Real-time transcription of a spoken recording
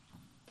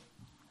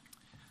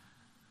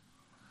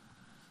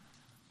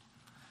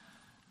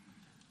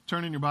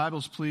Turn in your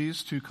Bibles,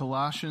 please, to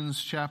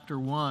Colossians chapter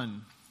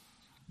 1.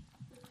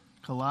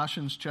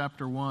 Colossians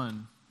chapter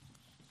 1.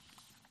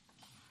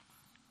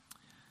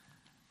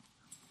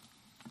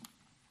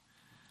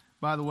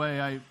 By the way,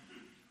 I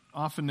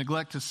often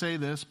neglect to say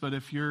this, but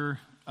if you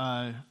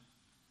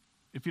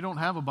don't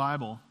have a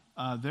Bible,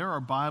 there are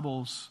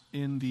Bibles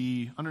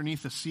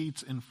underneath the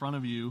seats in front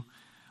of you,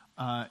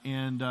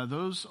 and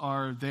those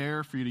are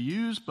there for you to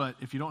use. But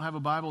if you don't have a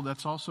Bible,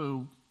 that's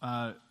also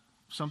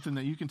something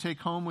that you can take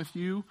home with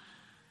you,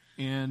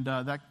 and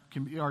that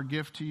can be our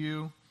gift to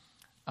you.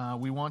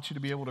 We want you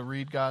to be able to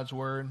read God's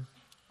Word.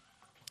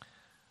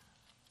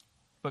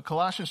 But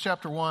Colossians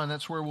chapter 1,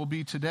 that's where we'll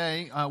be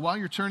today. While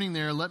you're turning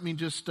there, let me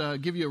just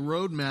give you a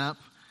roadmap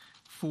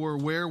for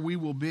where we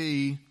will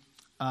be,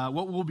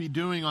 what we'll be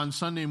doing on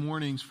Sunday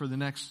mornings for the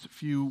next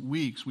few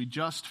weeks. We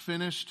just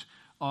finished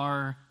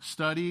our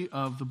study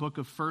of the book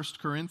of 1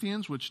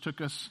 Corinthians, which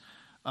took us,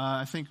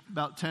 I think,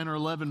 about 10 or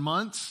 11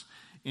 months.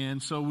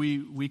 And so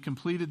we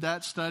completed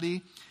that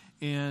study,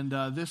 and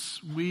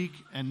this week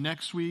and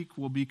next week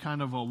will be kind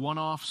of a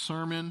one-off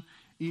sermon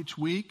each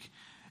week.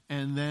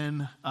 And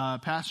then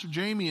Pastor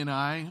Jamie and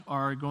I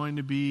are going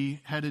to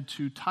be headed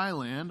to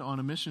Thailand on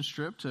a mission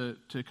trip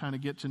to kind of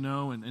get to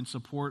know and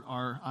support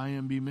our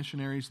IMB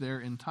missionaries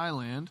there in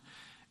Thailand.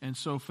 And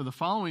so for the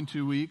following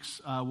 2 weeks,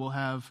 we'll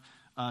have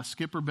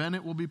Skipper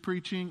Bennett will be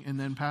preaching, and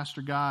then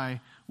Pastor Guy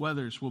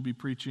Weathers will be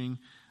preaching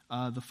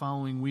the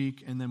following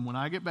week. And then when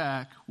I get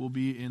back, we'll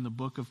be in the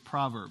book of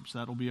Proverbs.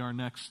 That'll be our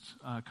next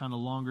kind of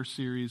longer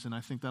series, and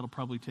I think that'll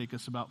probably take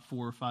us about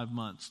 4 or 5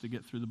 months to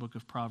get through the book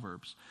of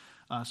Proverbs.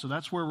 So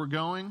that's where we're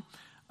going.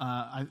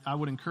 I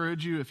would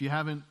encourage you, if you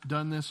haven't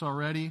done this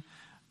already,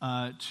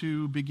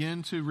 to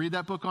begin to read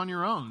that book on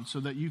your own, so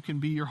that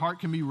your heart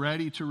can be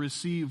ready to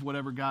receive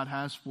whatever God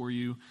has for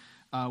you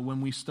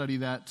when we study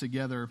that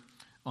together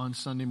on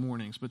Sunday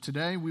mornings. But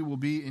today we will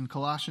be in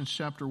Colossians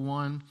chapter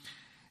 1.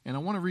 And I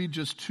want to read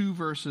just 2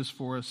 verses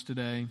for us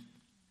today,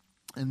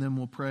 and then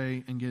we'll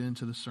pray and get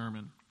into the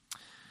sermon.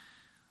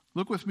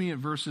 Look with me at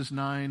verses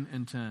 9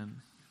 and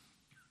 10.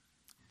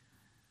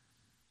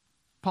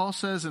 Paul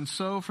says, "And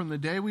so from the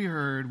day we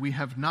heard, we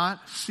have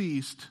not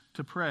ceased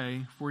to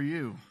pray for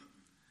you,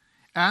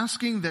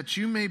 asking that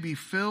you may be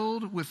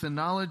filled with the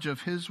knowledge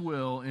of His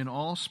will in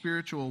all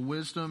spiritual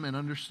wisdom and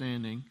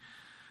understanding,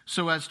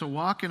 so as to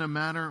walk in a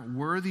manner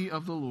worthy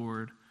of the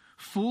Lord,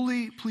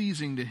 fully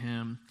pleasing to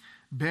Him,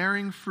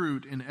 bearing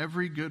fruit in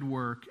every good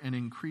work and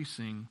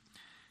increasing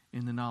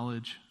in the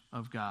knowledge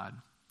of God."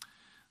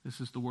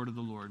 This is the word of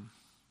the Lord.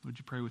 Would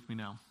you pray with me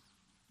now?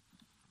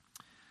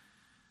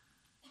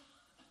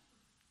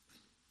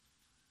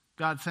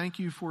 God, thank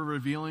you for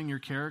revealing your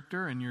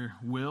character and your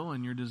will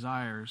and your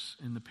desires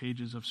in the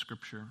pages of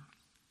Scripture.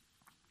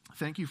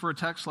 Thank you for a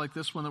text like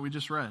this one that we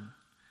just read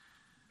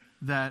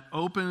that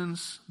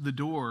opens the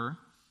door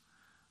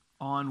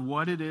on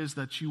what it is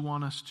that you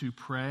want us to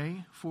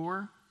pray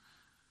for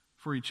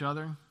each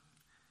other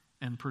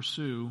and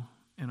pursue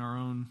in our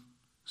own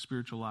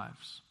spiritual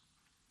lives.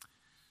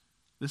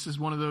 This is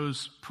one of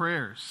those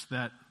prayers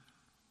that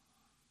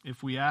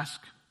if we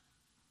ask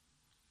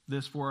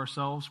this for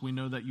ourselves, we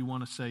know that you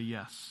want to say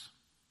yes,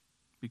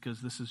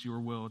 because this is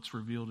your will. It's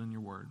revealed in your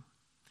word.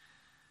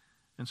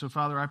 And so,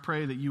 Father, I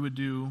pray that you would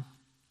do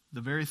the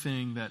very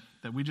thing that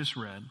we just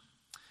read,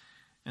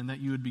 and that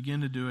you would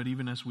begin to do it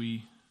even as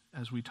we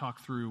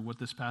talk through what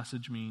this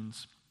passage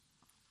means.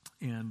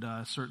 And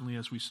certainly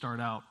as we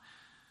start out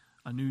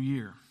a new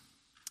year.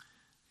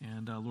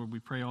 And Lord, we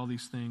pray all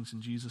these things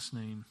in Jesus'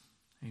 name.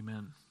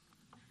 Amen.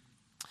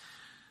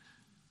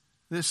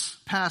 This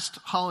past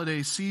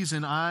holiday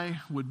season,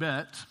 I would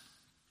bet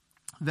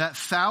that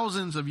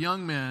thousands of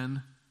young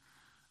men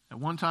at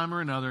one time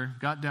or another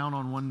got down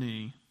on one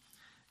knee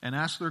and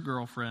asked their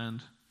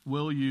girlfriend,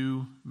 "Will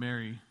you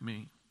marry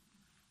me?"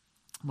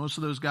 Most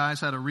of those guys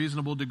had a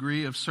reasonable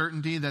degree of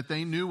certainty that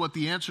they knew what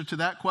the answer to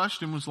that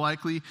question was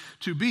likely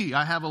to be.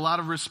 I have a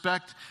lot of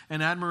respect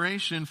and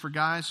admiration for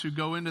guys who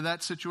go into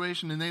that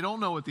situation and they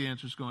don't know what the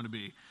answer is going to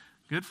be.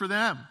 Good for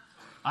them.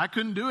 I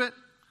couldn't do it.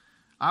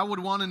 I would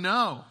want to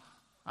know.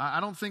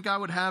 I don't think I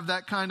would have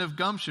that kind of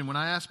gumption. When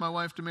I asked my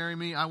wife to marry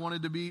me, I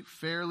wanted to be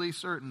fairly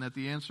certain that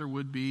the answer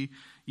would be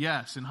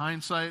yes. In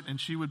hindsight, and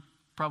she would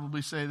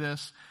probably say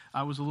this,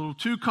 I was a little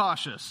too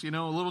cautious, a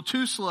little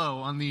too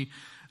slow on the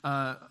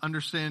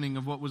understanding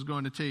of what was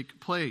going to take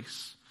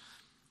place.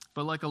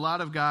 But like a lot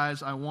of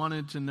guys, I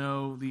wanted to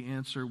know the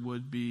answer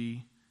would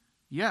be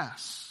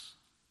yes.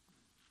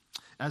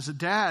 As a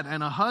dad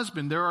and a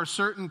husband, there are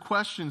certain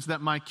questions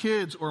that my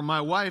kids or my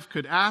wife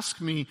could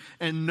ask me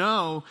and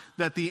know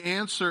that the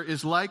answer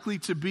is likely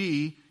to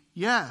be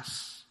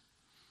yes.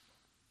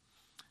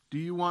 Do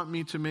you want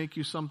me to make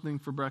you something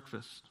for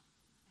breakfast?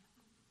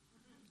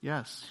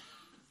 Yes.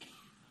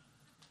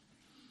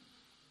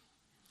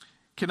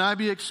 Can I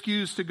be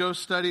excused to go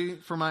study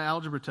for my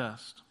algebra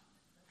test?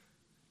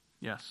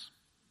 Yes.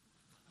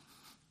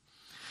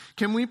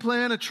 Can we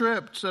plan a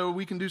trip so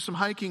we can do some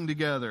hiking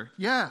together?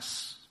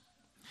 Yes.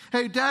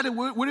 Hey, Dad,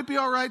 would it be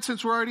all right,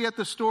 since we're already at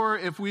the store,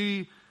 if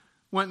we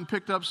went and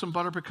picked up some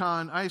butter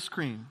pecan ice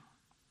cream?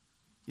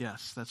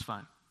 Yes, that's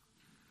fine.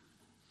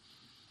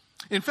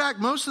 In fact,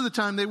 most of the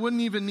time they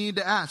wouldn't even need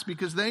to ask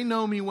because they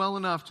know me well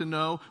enough to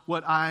know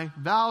what I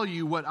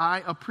value, what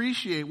I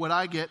appreciate, what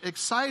I get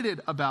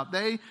excited about.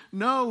 They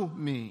know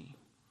me.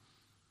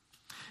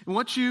 And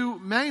what you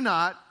may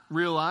not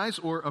realize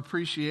or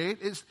appreciate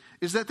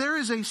is that there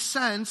is a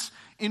sense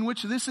in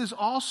which this is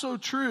also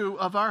true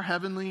of our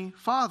Heavenly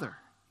Father.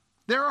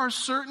 There are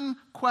certain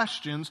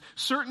questions,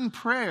 certain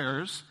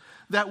prayers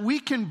that we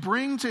can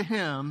bring to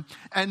Him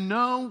and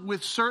know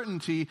with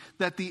certainty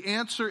that the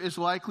answer is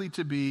likely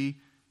to be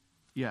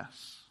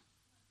yes.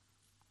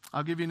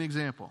 I'll give you an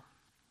example.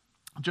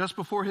 Just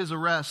before His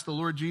arrest, the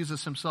Lord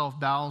Jesus Himself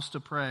bows to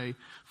pray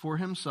for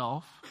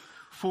Himself,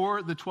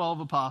 for the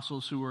 12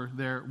 apostles who were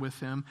there with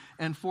Him,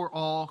 and for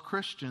all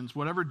Christians.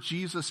 Whatever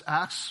Jesus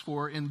asks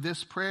for in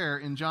this prayer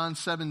in John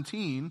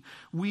 17,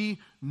 we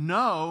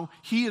know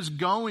He is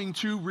going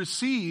to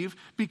receive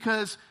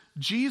because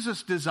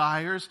Jesus'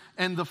 desires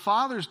and the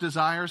Father's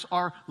desires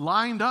are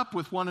lined up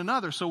with one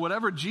another. So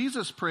whatever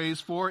Jesus prays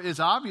for is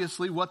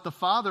obviously what the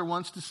Father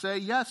wants to say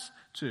yes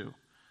to.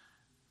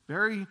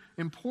 Very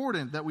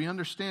important that we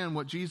understand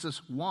what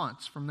Jesus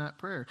wants from that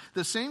prayer.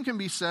 The same can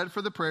be said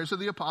for the prayers of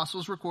the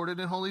apostles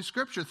recorded in Holy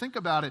Scripture. Think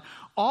about it.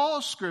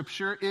 All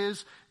Scripture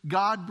is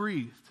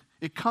God-breathed.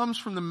 It comes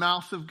from the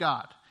mouth of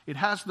God. It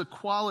has the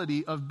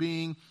quality of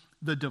being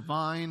the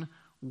divine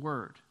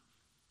word.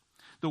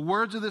 The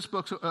words of this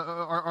book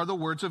are the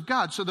words of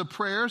God. So the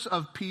prayers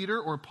of Peter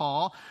or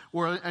Paul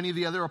or any of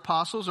the other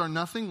apostles are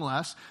nothing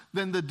less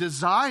than the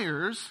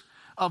desires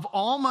of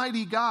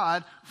Almighty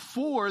God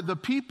for the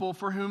people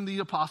for whom the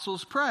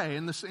apostles pray.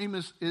 And the same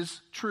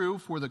is true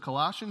for the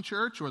Colossian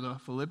church or the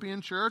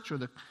Philippian church or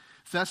the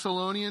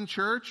Thessalonian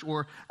church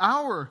or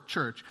our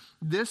church.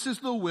 This is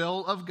the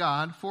will of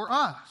God for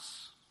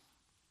us.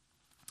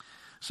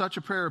 Such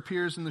a prayer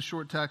appears in the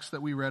short text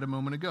that we read a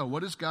moment ago.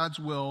 What is God's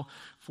will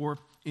for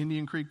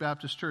Indian Creek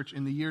Baptist Church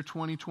in the year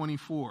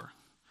 2024?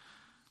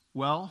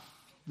 Well,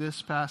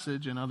 this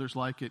passage and others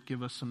like it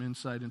give us some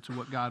insight into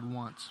what God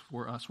wants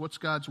for us. What's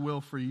God's will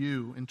for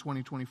you in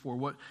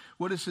 2024?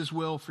 What is His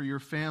will for your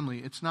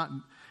family? It's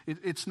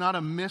not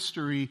a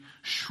mystery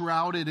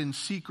shrouded in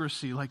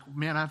secrecy, like,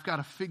 man, I've got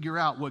to figure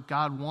out what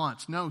God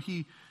wants. No,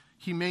 He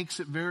makes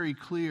it very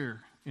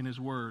clear in His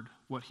Word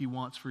what He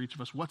wants for each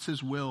of us. What's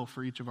His will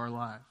for each of our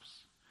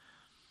lives?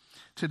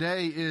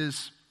 Today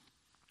is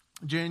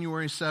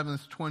January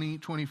 7th,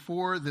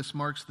 2024. This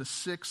marks the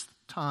 6th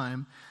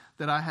time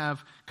that I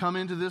have come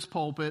into this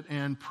pulpit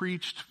and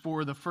preached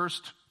for the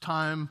first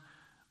time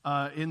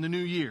in the new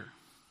year.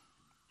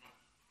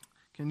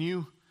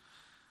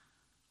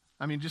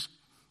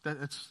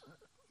 That's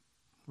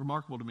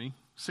remarkable to me.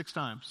 6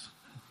 times.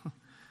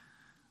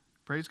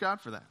 Praise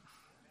God for that.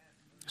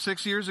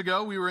 6 years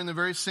ago, we were in the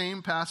very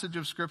same passage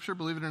of Scripture,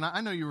 believe it or not. I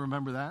know you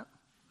remember that.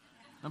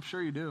 I'm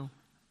sure you do.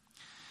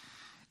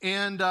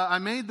 And I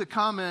made the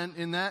comment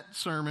in that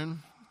sermon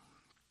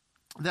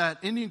that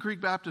Indian Creek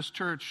Baptist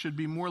Church should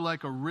be more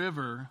like a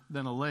river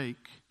than a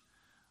lake,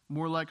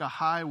 more like a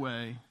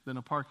highway than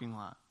a parking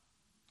lot.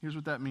 Here's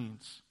what that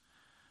means.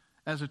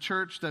 As a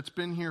church that's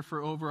been here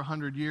for over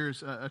 100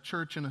 years, a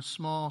church in a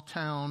small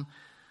town,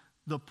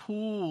 the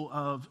pool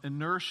of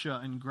inertia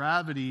and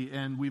gravity,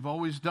 and we've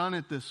always done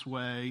it this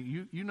way,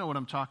 you know what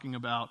I'm talking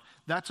about.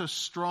 That's a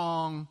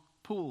strong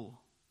pull.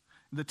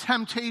 The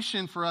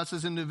temptation for us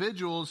as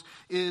individuals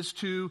is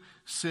to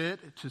sit,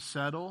 to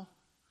settle,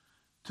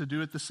 to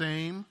do it the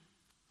same,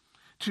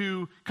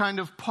 to kind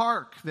of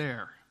park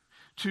there,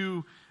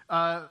 to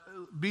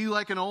be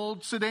like an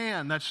old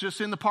sedan that's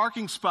just in the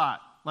parking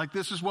spot. Like,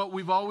 this is what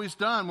we've always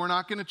done. We're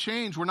not going to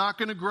change. We're not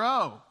going to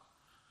grow.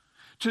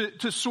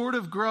 To sort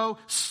of grow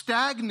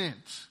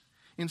stagnant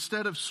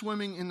instead of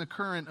swimming in the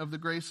current of the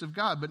grace of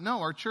God. But no,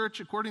 our church,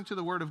 according to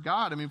the Word of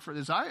God,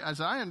 as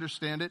I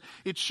understand it,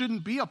 it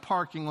shouldn't be a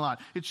parking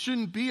lot. It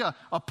shouldn't be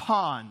a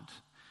pond.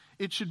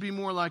 It should be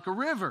more like a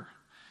river.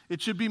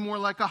 It should be more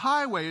like a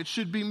highway. It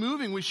should be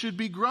moving. We should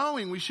be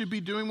growing. We should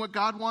be doing what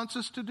God wants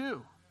us to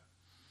do.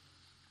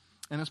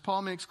 And as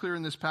Paul makes clear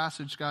in this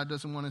passage, God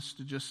doesn't want us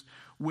to just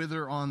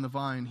wither on the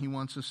vine. He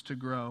wants us to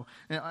grow.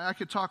 And I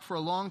could talk for a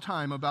long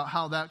time about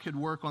how that could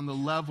work on the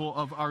level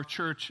of our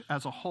church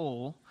as a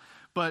whole.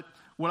 But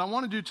what I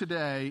want to do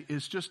today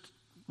is just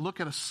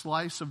look at a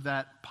slice of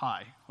that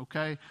pie,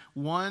 okay?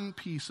 One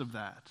piece of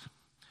that.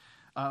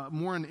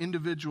 More an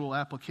individual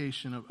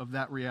application of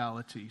that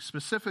reality.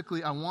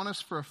 Specifically, I want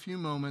us for a few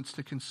moments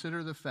to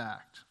consider the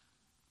fact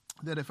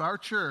that if our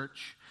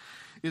church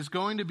is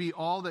going to be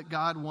all that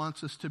God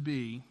wants us to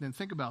be, then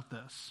think about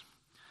this.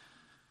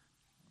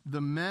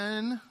 The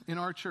men in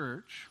our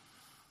church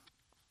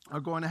are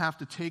going to have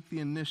to take the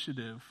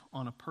initiative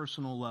on a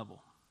personal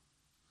level.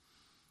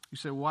 You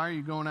say, why are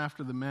you going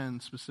after the men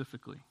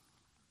specifically?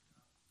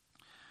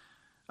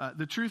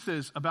 The truth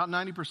is, about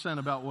 90%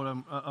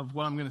 of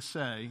what I'm going to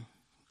say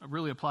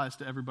really applies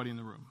to everybody in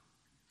the room.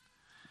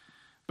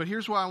 But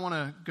here's why I want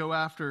to go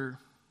after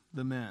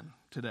the men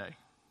today.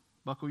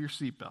 Buckle your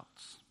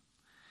seatbelts.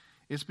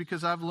 It's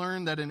because I've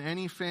learned that in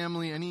any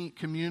family, any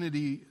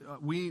community,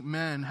 we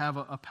men have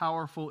a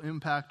powerful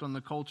impact on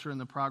the culture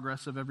and the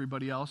progress of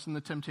everybody else. And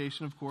the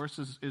temptation, of course,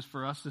 is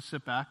for us to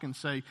sit back and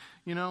say,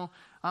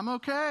 I'm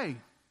okay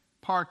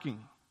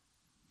parking.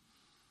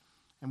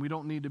 And we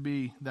don't need to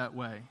be that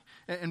way.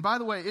 And by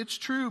the way, it's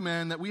true,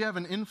 man, that we have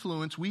an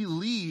influence. We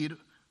lead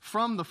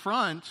from the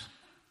front,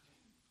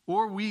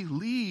 or we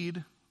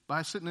lead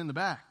by sitting in the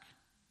back.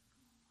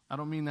 I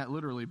don't mean that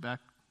literally, back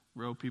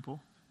row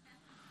people.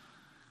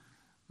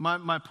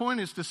 My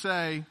point is to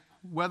say,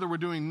 whether we're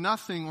doing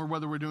nothing or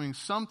whether we're doing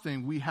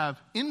something, we have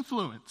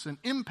influence and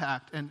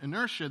impact and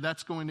inertia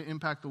that's going to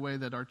impact the way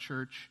that our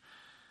church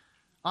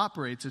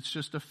operates. It's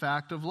just a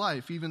fact of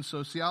life. Even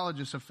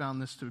sociologists have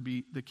found this to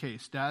be the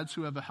case. Dads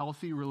who have a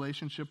healthy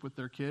relationship with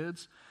their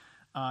kids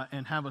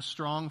and have a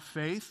strong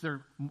faith,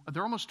 they're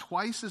almost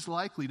twice as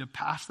likely to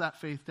pass that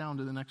faith down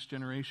to the next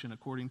generation,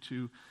 according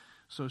to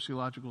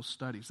sociological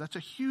studies. That's a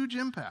huge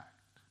impact.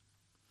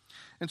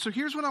 And so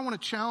here's what I want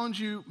to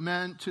challenge you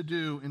men to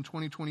do in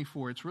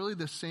 2024. It's really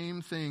the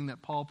same thing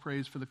that Paul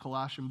prays for the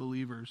Colossian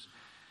believers,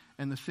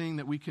 and the thing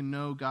that we can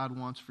know God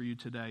wants for you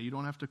today. You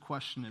don't have to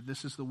question it.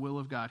 This is the will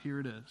of God. Here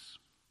it is.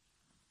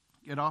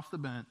 Get off the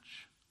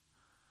bench.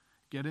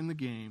 Get in the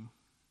game.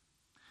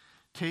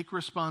 Take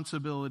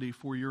responsibility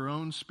for your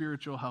own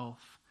spiritual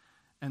health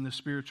and the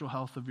spiritual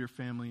health of your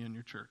family and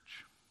your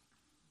church.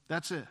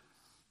 That's it.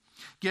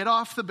 Get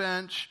off the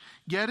bench,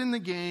 get in the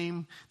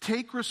game,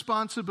 take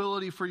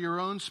responsibility for your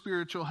own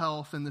spiritual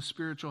health and the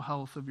spiritual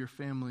health of your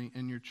family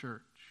and your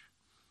church.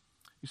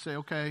 You say,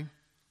 okay,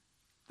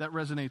 that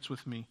resonates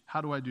with me. How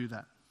do I do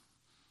that?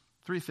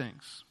 3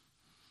 things.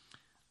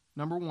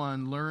 Number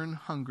 1, learn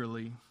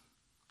hungrily.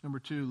 Number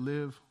 2,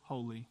 live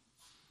holy.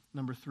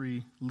 Number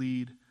 3,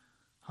 lead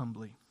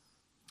humbly.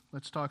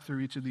 Let's talk through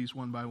each of these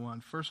one by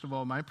one. First of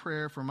all, my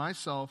prayer for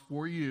myself,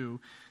 for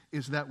you,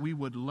 is that we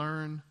would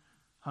learn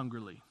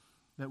hungrily.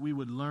 That we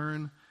would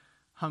learn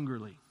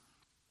hungrily.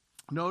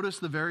 Notice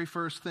the very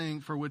first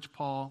thing for which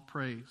Paul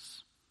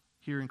prays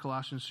here in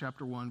Colossians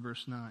chapter 1,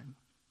 verse 9.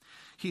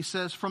 He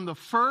says, from the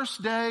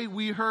first day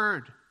we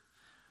heard,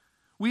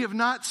 we have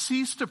not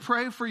ceased to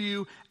pray for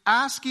you,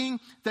 asking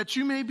that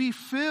you may be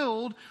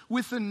filled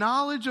with the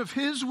knowledge of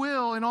His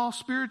will in all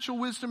spiritual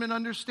wisdom and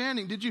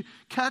understanding. Did you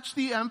catch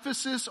the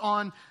emphasis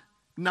on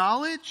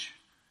knowledge,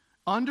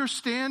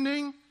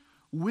 understanding,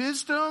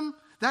 wisdom?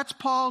 That's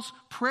Paul's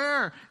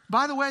prayer.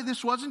 By the way,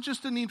 this wasn't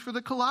just a need for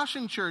the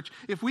Colossian church.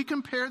 If we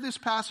compare this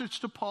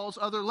passage to Paul's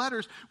other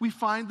letters, we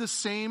find the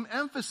same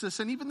emphasis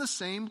and even the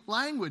same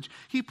language.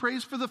 He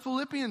prays for the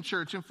Philippian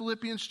church in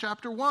Philippians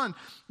chapter 1,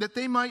 that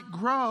they might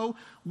grow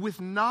with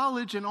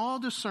knowledge and all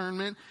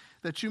discernment,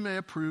 that you may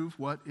approve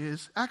what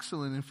is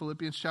excellent in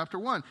Philippians chapter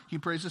 1. He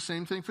prays the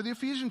same thing for the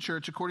Ephesian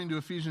church according to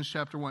Ephesians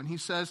chapter 1. He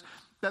says,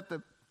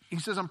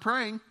 I'm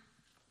praying,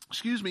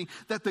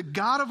 that the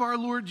God of our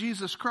Lord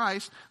Jesus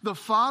Christ, the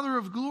Father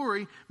of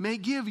glory, may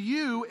give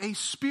you a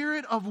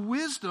spirit of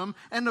wisdom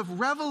and of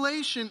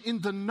revelation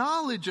in the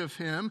knowledge of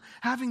Him,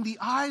 having the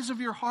eyes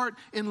of your heart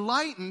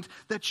enlightened,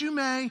 that you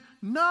may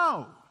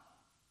know.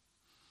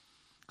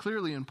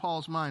 Clearly, in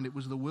Paul's mind, it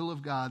was the will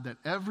of God that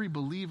every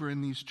believer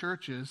in these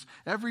churches,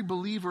 every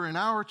believer in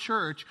our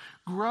church,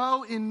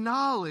 grow in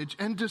knowledge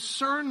and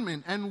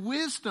discernment and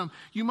wisdom.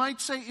 You might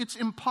say it's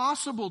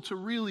impossible to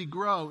really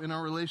grow in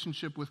our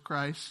relationship with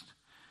Christ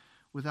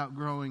without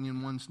growing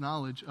in one's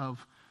knowledge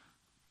of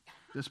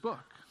this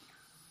book.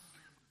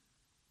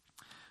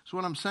 So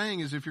what I'm saying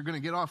is, if you're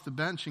going to get off the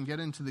bench and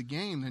get into the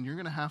game, then you're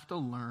going to have to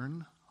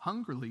learn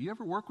hungrily. You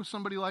ever work with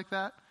somebody like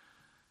that?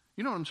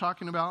 You know what I'm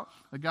talking about?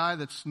 A guy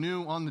that's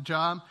new on the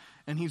job,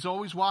 and he's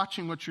always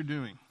watching what you're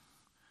doing.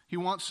 He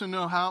wants to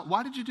know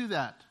why did you do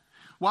that?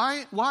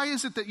 Why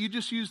is it that you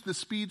just used the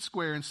speed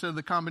square instead of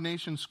the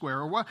combination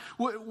square? Or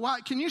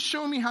why can you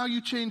show me how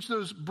you changed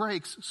those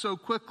brakes so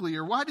quickly?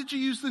 Or why did you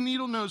use the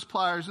needle nose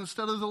pliers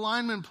instead of the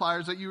lineman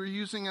pliers that you were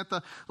using at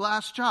the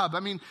last job?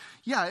 I mean,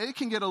 yeah, it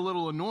can get a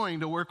little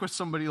annoying to work with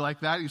somebody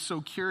like that. He's so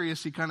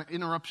curious, he kind of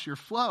interrupts your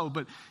flow,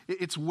 but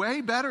it's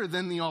way better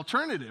than the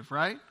alternative,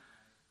 right?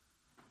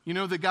 You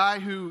know, the guy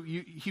who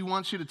he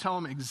wants you to tell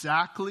him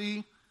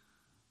exactly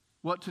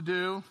what to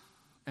do,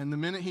 and the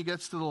minute he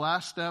gets to the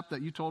last step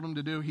that you told him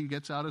to do, he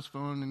gets out his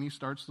phone and he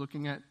starts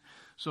looking at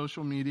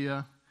social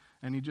media,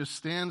 and he just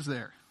stands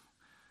there.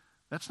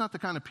 That's not the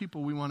kind of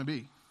people we want to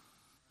be.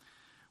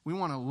 We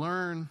want to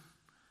learn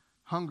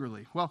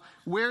hungrily. Well,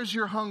 where's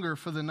your hunger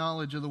for the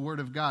knowledge of the Word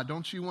of God?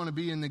 Don't you want to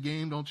be in the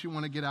game? Don't you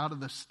want to get out of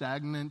the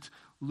stagnant,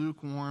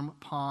 lukewarm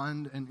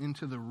pond and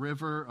into the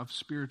river of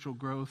spiritual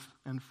growth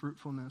and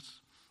fruitfulness?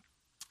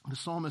 The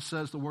psalmist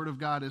says the Word of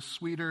God is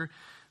sweeter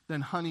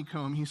than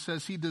honeycomb. He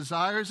says he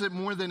desires it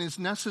more than his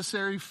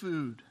necessary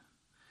food.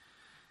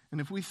 And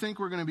if we think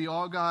we're going to be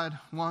all God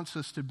wants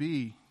us to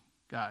be,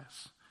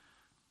 guys,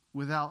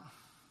 without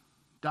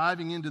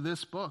diving into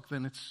this book,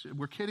 then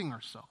we're kidding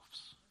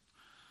ourselves.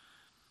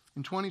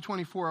 In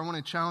 2024, I want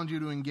to challenge you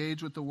to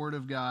engage with the Word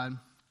of God,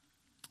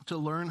 to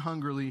learn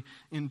hungrily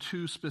in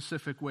 2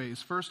 specific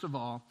ways. First of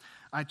all,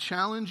 I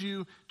challenge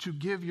you to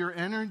give your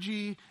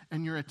energy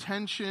and your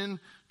attention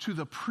to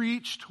the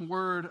preached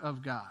word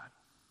of God.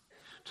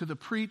 To the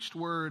preached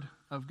word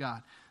of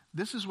God.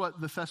 This is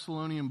what the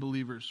Thessalonian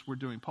believers were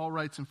doing. Paul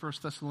writes in 1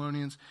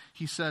 Thessalonians,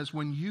 he says,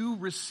 when you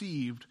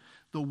received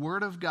the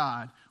word of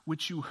God,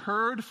 which you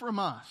heard from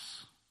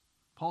us,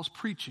 Paul's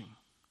preaching.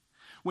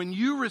 When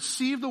you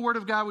received the word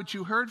of God, which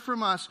you heard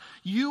from us,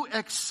 you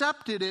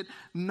accepted it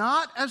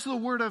not as the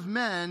word of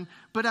men,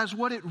 but as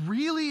what it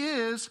really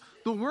is,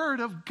 the word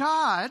of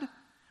God,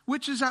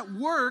 which is at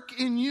work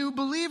in you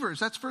believers.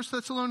 That's 1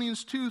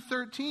 Thessalonians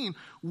 2:13.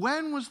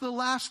 When was the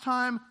last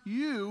time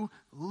you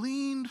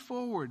leaned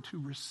forward to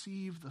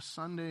receive the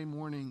Sunday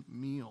morning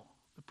meal,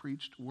 the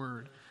preached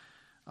word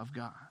of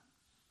God?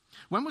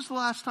 When was the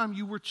last time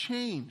you were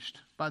changed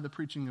by the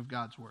preaching of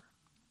God's word?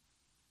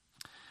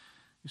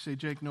 You say,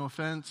 Jake, no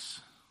offense.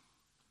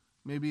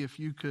 Maybe if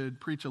you could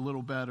preach a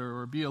little better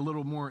or be a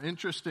little more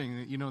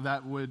interesting,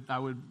 I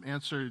would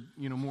answer,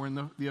 more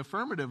in the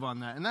affirmative on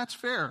that. And that's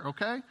fair,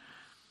 okay?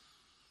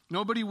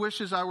 Nobody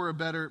wishes I were a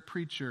better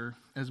preacher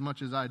as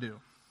much as I do.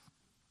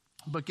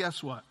 But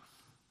guess what?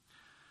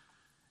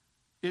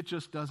 It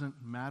just doesn't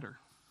matter.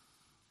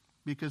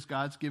 Because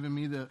God's given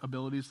me the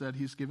abilities that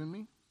he's given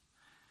me.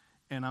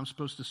 And I'm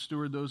supposed to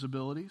steward those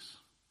abilities.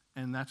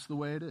 And that's the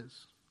way it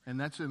is. And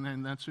that's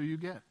who you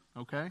get,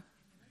 okay?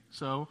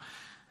 So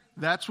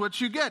that's what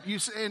you get.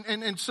 Here's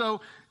the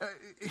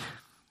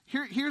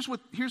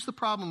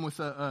problem with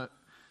an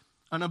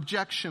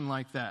objection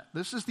like that.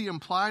 This is the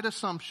implied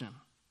assumption.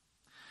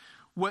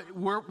 What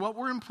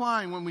we're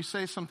implying when we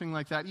say something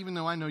like that, even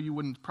though I know you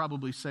wouldn't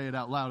probably say it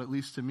out loud, at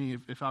least to me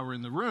if I were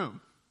in the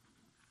room,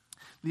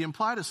 the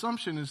implied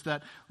assumption is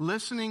that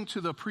listening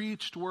to the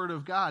preached word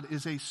of God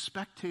is a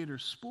spectator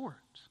sport,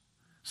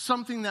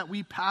 something that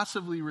we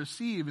passively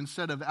receive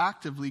instead of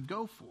actively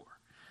go for.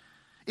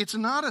 It's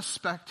not a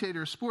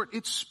spectator sport.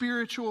 It's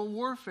spiritual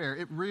warfare.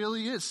 It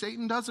really is.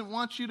 Satan doesn't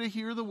want you to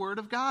hear the word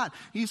of God.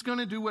 He's going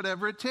to do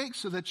whatever it takes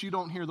so that you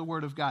don't hear the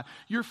word of God.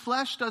 Your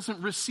flesh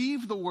doesn't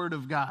receive the word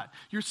of God.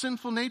 Your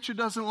sinful nature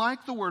doesn't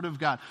like the word of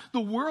God.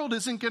 The world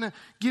isn't going to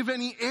give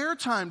any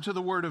airtime to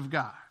the word of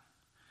God.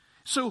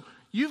 So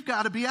you've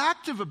got to be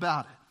active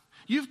about it.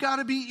 You've got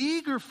to be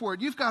eager for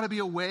it. You've got to be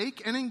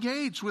awake and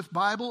engaged with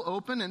Bible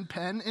open and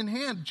pen in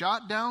hand.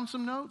 Jot down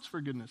some notes, for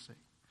goodness sake.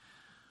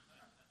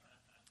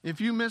 If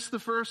you miss the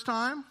first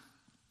time,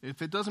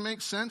 if it doesn't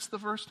make sense the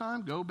first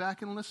time, go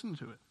back and listen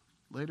to it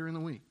later in the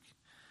week.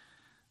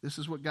 This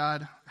is what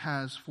God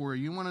has for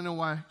you. You want to know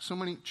why so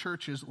many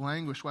churches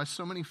languish, why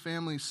so many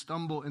families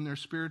stumble in their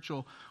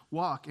spiritual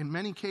walk. In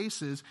many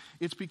cases,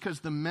 it's because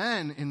the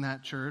men in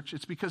that church,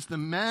 it's because the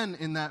men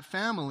in that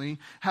family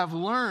have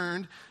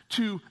learned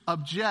to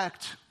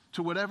object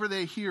to whatever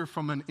they hear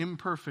from an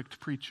imperfect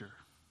preacher.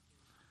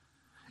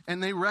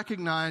 And they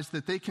recognize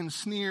that they can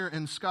sneer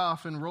and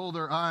scoff and roll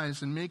their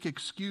eyes and make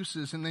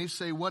excuses. And they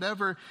say,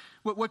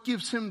 what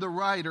gives him the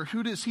right? Or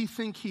who does he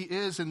think he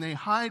is? And they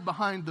hide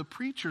behind the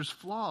preacher's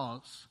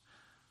flaws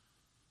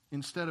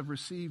instead of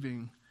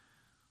receiving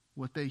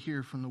what they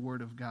hear from the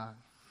word of God.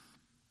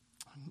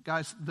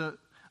 Guys,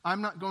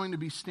 I'm not going to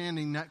be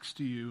standing next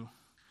to you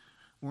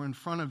or in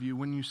front of you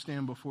when you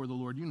stand before the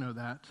Lord. You know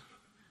that.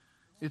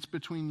 It's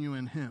between you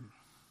and him.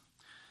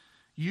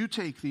 You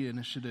take the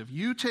initiative.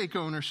 You take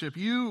ownership.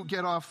 You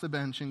get off the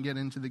bench and get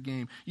into the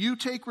game. You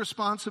take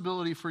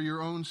responsibility for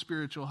your own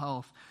spiritual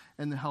health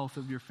and the health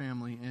of your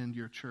family and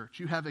your church.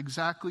 You have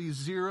exactly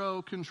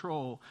zero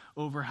control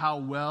over how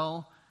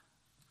well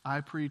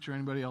I preach or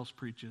anybody else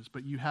preaches,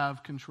 but you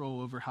have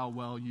control over how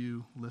well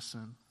you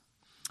listen.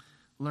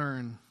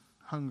 Learn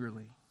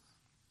hungrily.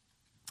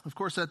 Of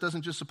course, that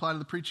doesn't just apply to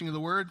the preaching of the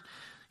word.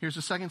 Here's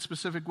a second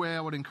specific way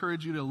I would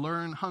encourage you to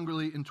learn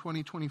hungrily in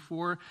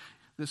 2024.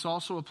 This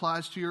also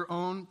applies to your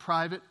own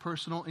private,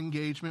 personal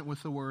engagement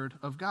with the Word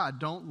of God.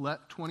 Don't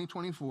let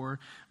 2024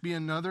 be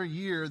another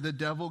year the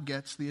devil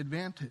gets the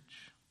advantage.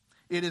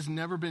 It has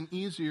never been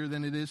easier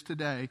than it is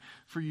today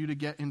for you to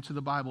get into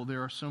the Bible.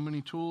 There are so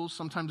many tools.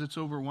 Sometimes it's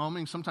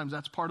overwhelming. Sometimes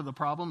that's part of the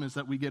problem, is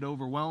that we get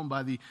overwhelmed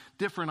by the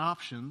different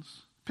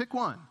options. Pick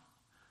one.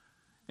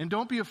 And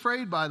don't be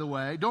afraid, by the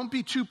way. Don't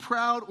be too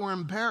proud or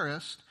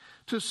embarrassed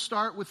to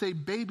start with a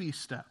baby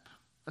step.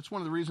 That's one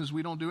of the reasons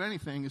we don't do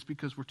anything, is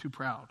because we're too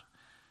proud.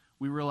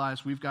 We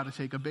realize we've got to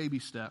take a baby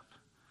step.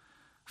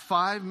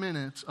 5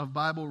 minutes of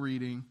Bible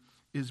reading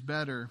is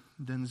better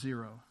than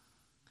 0.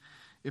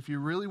 If you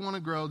really want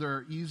to grow, there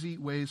are easy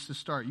ways to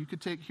start. You could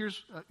take,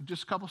 here's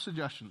just a couple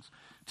suggestions.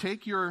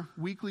 Take your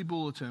weekly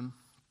bulletin,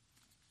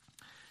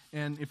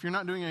 and if you're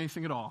not doing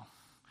anything at all,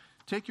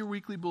 take your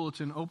weekly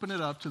bulletin, open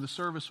it up to the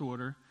service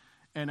order,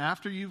 and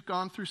after you've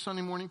gone through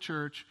Sunday morning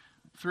church,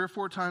 3 or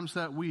 4 times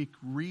that week,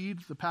 read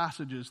the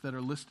passages that are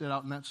listed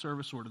out in that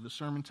service order, the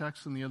sermon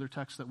text and the other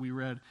texts that we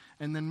read,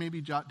 and then maybe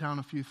jot down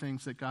a few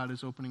things that God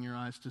is opening your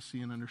eyes to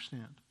see and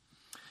understand.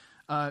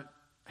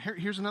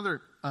 Here's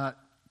another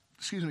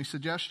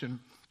suggestion.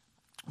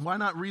 Why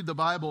not read the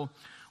Bible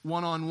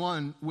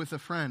one-on-one with a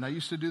friend? I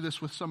used to do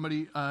this with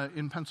somebody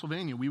in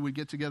Pennsylvania. We would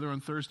get together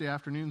on Thursday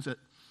afternoons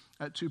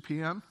at 2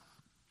 p.m.,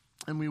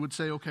 and we would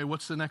say, okay,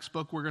 what's the next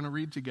book we're going to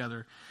read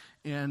together?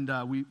 And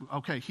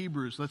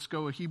Hebrews. Let's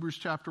go to Hebrews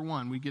chapter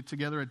 1. We get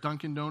together at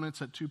Dunkin'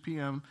 Donuts at 2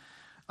 p.m.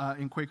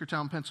 In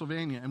Quakertown,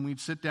 Pennsylvania. And we'd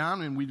sit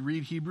down and we'd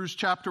read Hebrews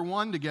chapter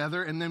 1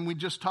 together, and then we'd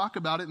just talk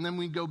about it, and then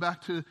we'd go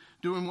back to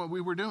doing what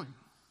we were doing.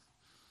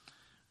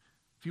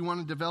 If you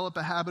want to develop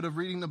a habit of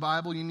reading the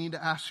Bible, you need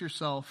to ask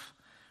yourself,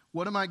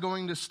 what am I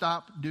going to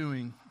stop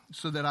doing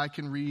so that I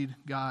can read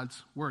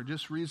God's Word?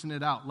 Just reason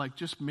it out. Like,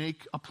 just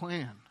make a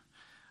plan.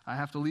 I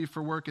have to leave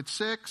for work at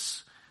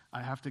 6.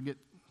 I have to get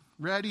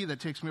ready. That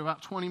takes me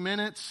about 20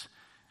 minutes.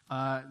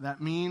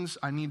 That means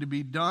I need to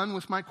be done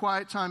with my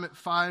quiet time at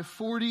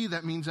 5:40.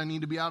 That means I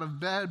need to be out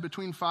of bed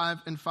between 5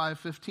 and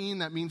 5:15.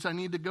 That means I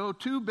need to go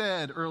to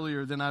bed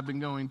earlier than I've been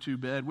going to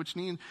bed, which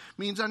means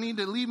I need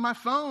to leave my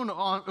phone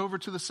over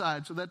to the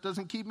side so that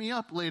doesn't keep me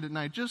up late at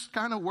night. Just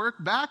kind of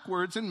work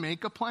backwards and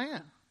make a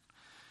plan.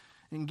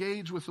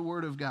 Engage with the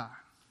Word of God.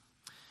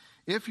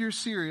 If you're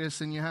serious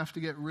and you have to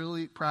get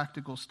really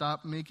practical,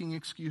 stop making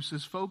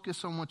excuses.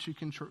 Focus on what you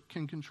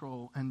can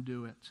control and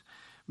do it.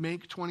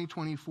 Make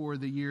 2024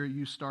 the year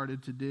you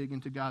started to dig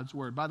into God's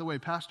Word. By the way,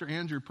 Pastor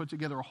Andrew put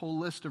together a whole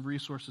list of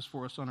resources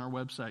for us on our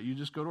website. You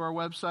just go to our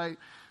website,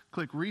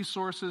 click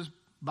resources,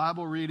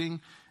 Bible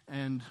reading,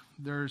 and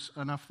there's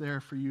enough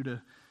there for you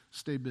to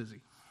stay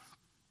busy.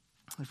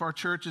 If our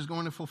church is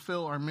going to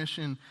fulfill our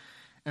mission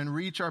and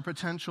reach our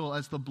potential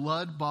as the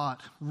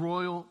blood-bought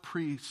royal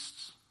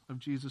priests of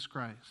Jesus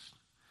Christ,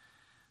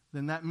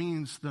 then that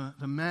means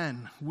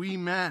we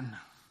men,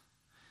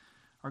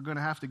 are going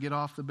to have to get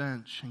off the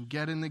bench and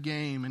get in the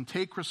game and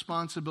take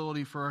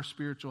responsibility for our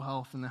spiritual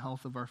health and the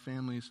health of our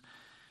families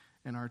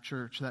and our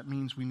church. That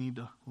means we need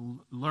to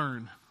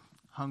learn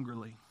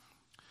hungrily.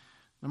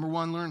 Number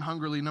 1, learn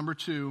hungrily. Number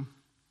 2,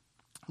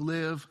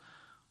 live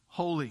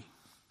holy.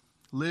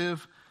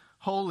 Live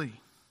holy.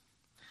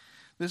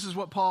 This is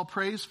what Paul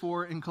prays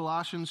for in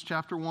Colossians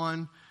chapter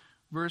 1,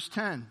 verse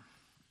 10.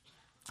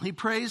 He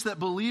prays that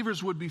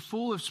believers would be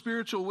full of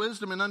spiritual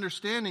wisdom and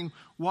understanding.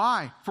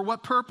 Why? For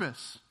what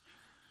purpose?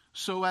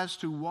 So as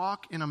to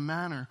walk in a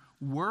manner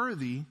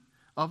worthy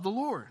of the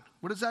Lord.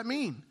 What does that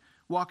mean?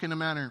 Walk in a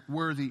manner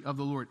worthy of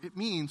the Lord. It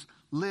means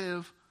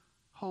live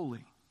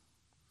holy.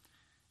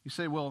 You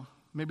say, well,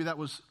 maybe that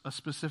was a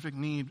specific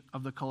need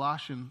of the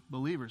Colossian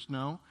believers.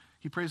 No,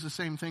 he prays the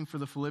same thing for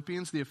the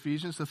Philippians, the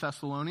Ephesians, the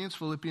Thessalonians.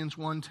 Philippians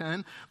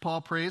 1:10,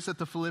 Paul prays that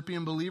the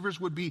Philippian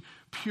believers would be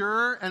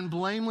pure and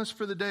blameless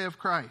for the day of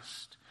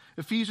Christ.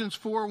 Ephesians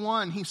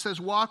 4:1, he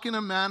says, walk in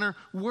a manner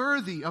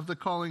worthy of the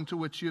calling to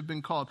which you have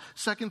been called.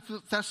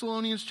 2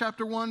 Thessalonians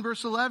chapter 1,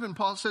 verse 11,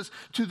 Paul says,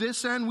 to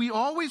this end we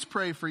always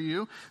pray for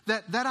you,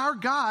 that our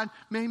God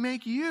may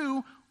make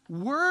you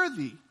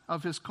worthy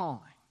of his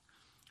calling.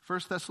 1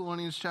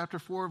 Thessalonians chapter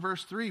 4,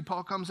 verse 3,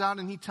 Paul comes out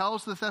and he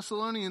tells the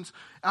Thessalonians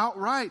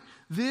outright,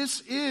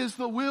 this is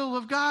the will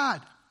of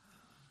God.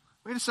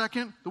 Wait a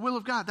second, the will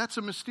of God, that's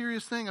a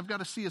mysterious thing. I've got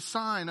to see a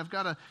sign. I've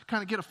got to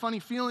kind of get a funny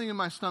feeling in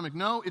my stomach.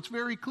 No, it's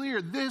very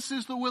clear. This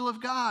is the will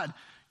of God.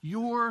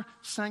 Your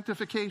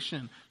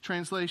sanctification.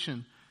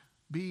 Translation,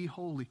 be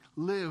holy.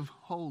 Live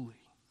holy.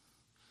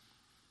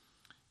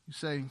 You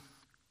say,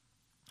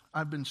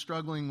 I've been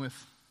struggling with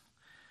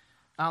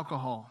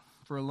alcohol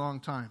for a long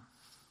time.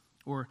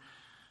 Or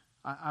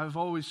I've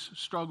always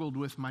struggled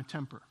with my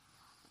temper.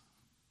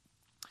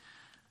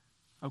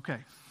 Okay,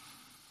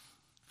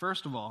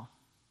 first of all,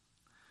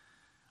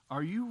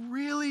 are you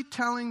really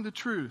telling the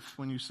truth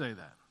when you say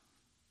that?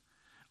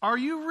 Are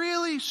you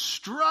really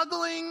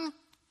struggling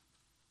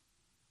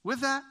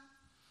with that?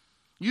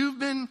 You've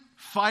been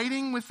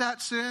fighting with that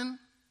sin?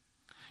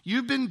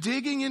 You've been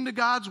digging into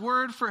God's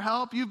Word for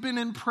help? You've been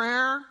in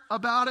prayer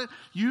about it?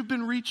 You've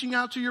been reaching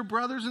out to your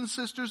brothers and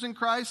sisters in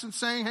Christ and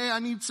saying, hey, I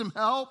need some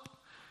help?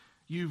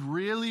 You've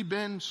really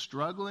been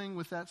struggling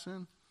with that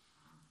sin?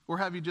 Or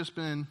have you just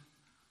been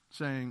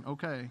saying,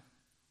 okay,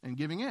 and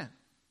giving in?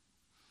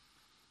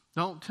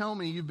 Don't tell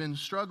me you've been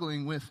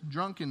struggling with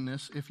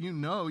drunkenness if you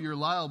know you're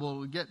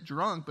liable to get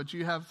drunk, but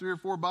you have 3 or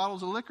 4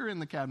 bottles of liquor in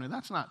the cabinet.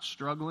 That's not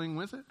struggling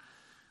with it.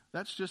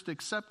 That's just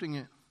accepting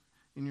it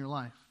in your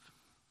life.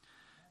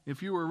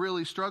 If you were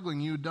really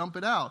struggling, you dump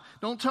it out.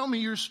 Don't tell me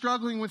you're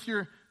struggling with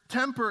your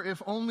temper if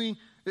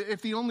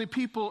the only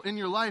people in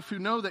your life who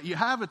know that you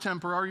have a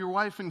temper are your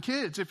wife and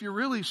kids. If you're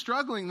really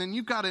struggling, then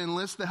you've got to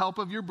enlist the help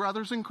of your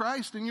brothers in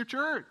Christ in your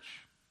church.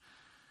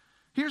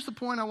 Here's the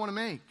point I want to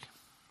make.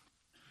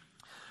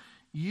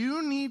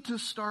 You need to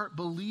start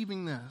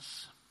believing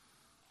this.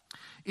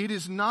 It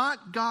is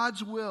not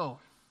God's will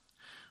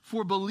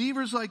for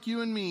believers like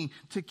you and me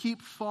to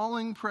keep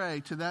falling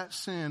prey to that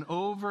sin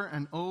over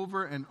and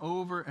over and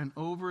over and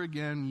over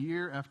again,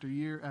 year after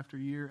year after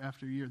year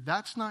after year.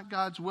 That's not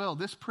God's will.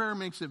 This prayer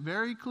makes it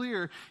very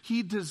clear.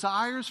 He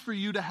desires for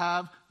you to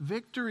have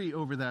victory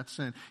over that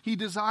sin. He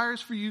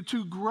desires for you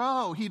to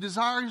grow. He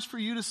desires for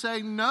you to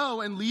say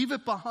no and leave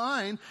it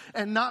behind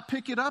and not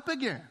pick it up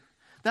again.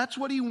 That's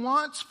what he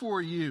wants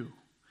for you.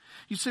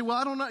 You say, well,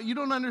 I don't know. You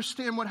don't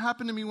understand what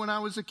happened to me when I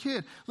was a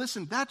kid.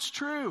 Listen, that's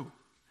true.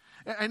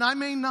 And I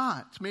may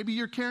not. Maybe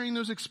you're carrying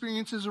those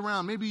experiences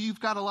around. Maybe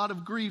you've got a lot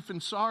of grief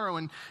and sorrow,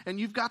 and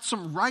you've got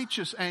some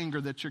righteous anger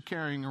that you're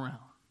carrying around.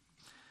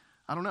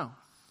 I don't know.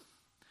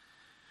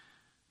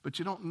 But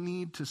you don't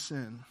need to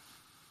sin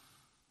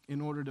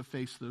in order to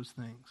face those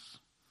things.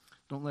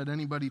 Don't let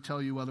anybody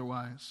tell you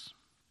otherwise.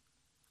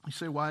 You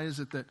say, why is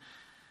it that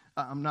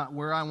I'm not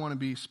where I want to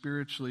be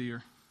spiritually?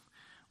 Or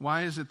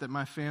why is it that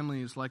my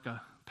family is like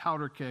a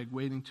powder keg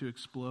waiting to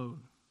explode?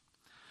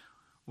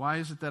 Why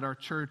is it that our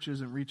church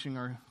isn't reaching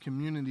our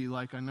community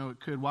like I know it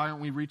could? Why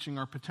aren't we reaching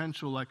our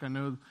potential like I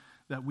know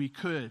that we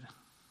could?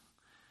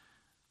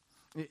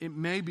 It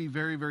may be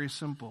very, very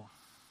simple.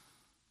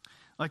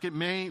 Like it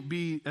may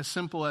be as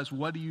simple as,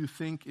 what do you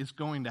think is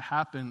going to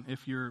happen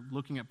if you're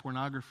looking at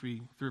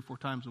pornography 3 or 4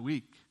 times a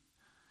week?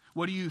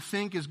 What do you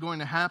think is going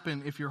to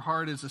happen if your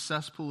heart is a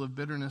cesspool of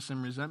bitterness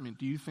and resentment?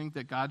 Do you think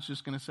that God's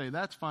just going to say,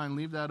 that's fine,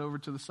 leave that over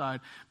to the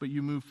side, but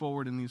you move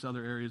forward in these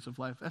other areas of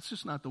life? That's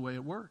just not the way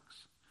it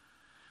works.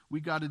 We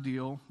got to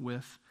deal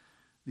with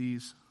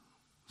these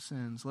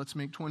sins. Let's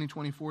make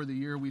 2024 the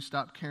year we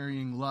stop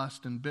carrying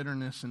lust and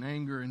bitterness and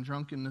anger and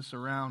drunkenness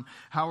around.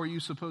 How are you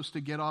supposed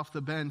to get off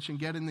the bench and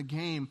get in the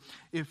game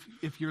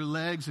if your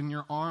legs and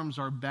your arms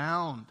are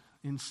bound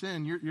in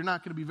sin? You're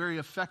not going to be very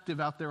effective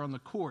out there on the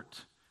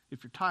court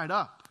if you're tied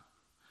up.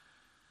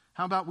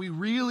 How about we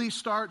really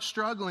start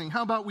struggling?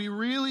 How about we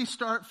really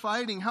start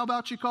fighting? How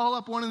about you call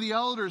up one of the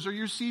elders or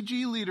your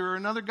CG leader or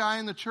another guy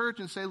in the church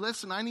and say,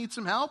 listen, I need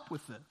some help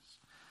with this.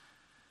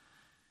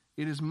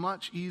 It is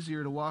much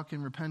easier to walk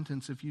in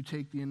repentance if you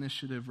take the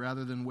initiative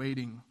rather than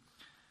waiting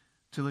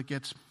till it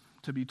gets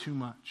to be too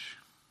much.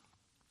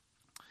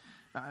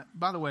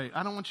 By the way,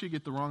 I don't want you to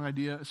get the wrong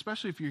idea,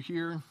 especially if you're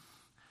here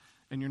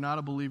and you're not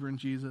a believer in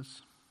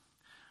Jesus.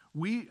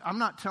 I'm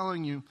not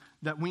telling you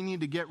that we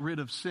need to get rid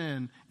of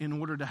sin in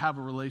order to have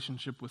a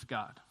relationship with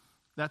God.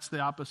 That's the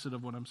opposite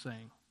of what I'm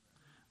saying.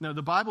 No,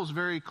 the Bible's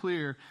very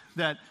clear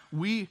that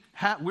we're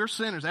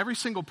sinners. Every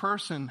single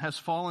person has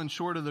fallen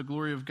short of the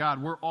glory of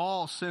God. We're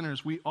all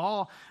sinners. We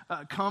all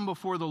come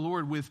before the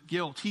Lord with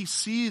guilt. He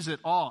sees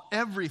it all,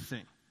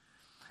 everything.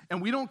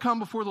 And we don't come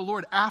before the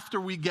Lord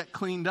after we get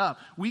cleaned up.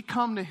 We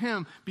come to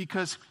Him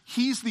because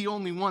He's the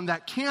only one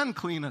that can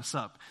clean us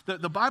up.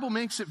 The Bible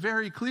makes it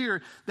very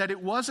clear that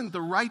it wasn't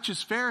the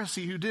righteous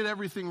Pharisee who did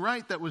everything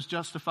right that was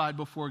justified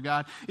before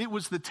God. It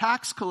was the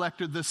tax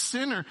collector, the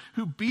sinner,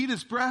 who beat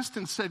his breast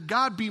and said,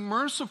 God, be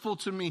merciful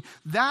to me.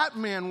 That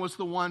man was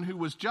the one who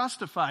was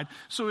justified.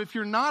 So if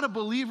you're not a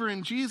believer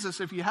in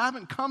Jesus, if you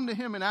haven't come to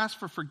Him and asked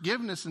for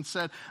forgiveness and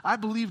said, I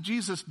believe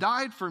Jesus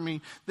died for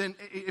me, then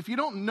if you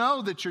don't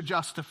know that you're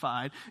justified,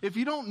 if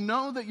you don't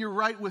know that you're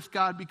right with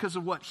God because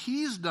of what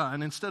He's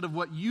done instead of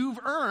what you've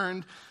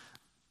earned,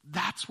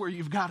 that's where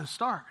you've got to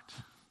start.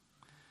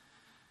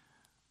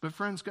 But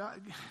friends,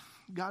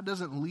 God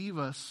doesn't leave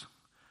us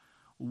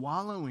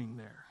wallowing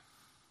there.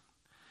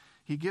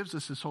 He gives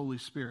us His Holy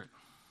Spirit.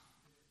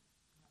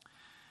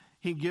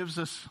 He gives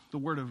us the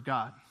Word of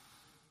God.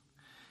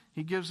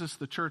 He gives us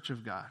the church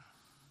of God.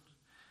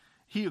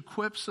 He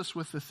equips us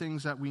with the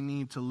things that we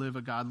need to live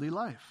a godly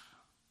life.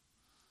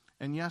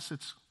 And yes,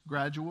 it's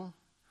gradual.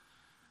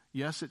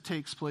 Yes, it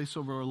takes place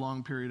over a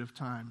long period of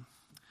time.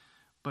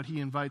 But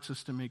He invites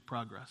us to make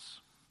progress,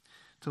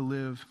 to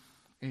live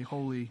a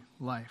holy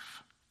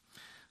life.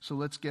 So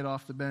let's get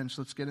off the bench.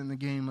 Let's get in the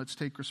game. Let's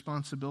take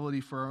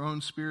responsibility for our own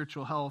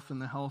spiritual health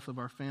and the health of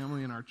our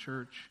family and our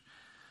church.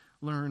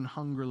 Learn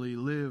hungrily,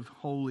 live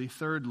holy.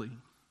 Thirdly,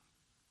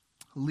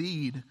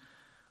 lead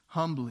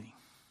humbly.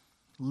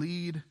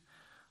 Lead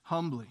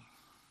humbly.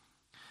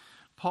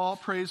 Paul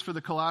prays for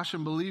the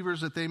Colossian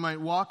believers that they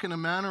might walk in a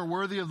manner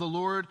worthy of the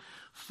Lord,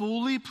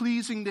 fully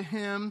pleasing to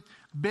Him,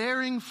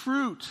 bearing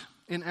fruit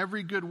in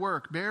every good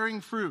work. Bearing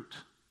fruit.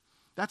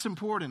 That's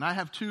important. I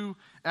have 2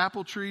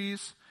 apple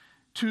trees,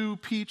 2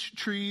 peach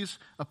trees,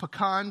 a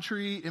pecan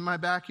tree in my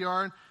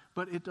backyard,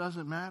 but it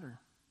doesn't matter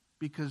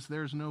because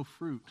there's no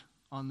fruit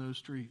on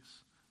those trees.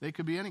 They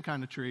could be any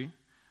kind of tree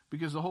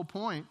because the whole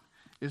point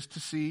is to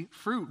see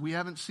fruit. We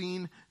haven't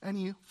seen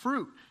any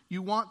fruit.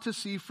 You want to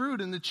see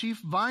fruit. And the chief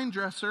vine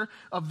dresser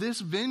of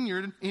this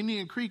vineyard,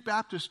 Indian Creek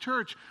Baptist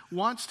Church,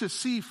 wants to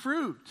see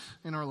fruit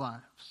in our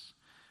lives.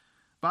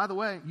 By the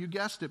way, you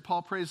guessed it,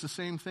 Paul prays the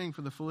same thing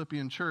for the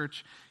Philippian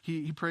church.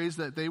 He prays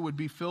that they would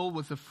be filled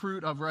with the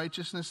fruit of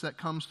righteousness that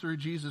comes through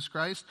Jesus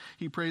Christ.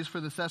 He prays for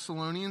the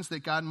Thessalonians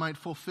that God might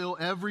fulfill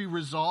every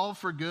resolve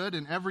for good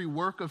and every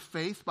work of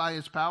faith by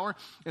His power.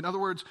 In other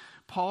words,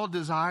 Paul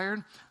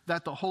desired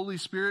that the Holy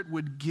Spirit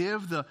would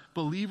give the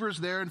believers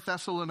there in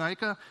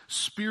Thessalonica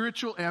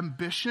spiritual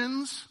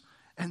ambitions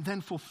and then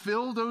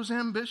fulfill those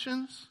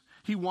ambitions.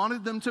 He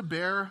wanted them to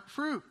bear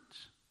fruit.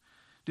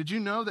 Did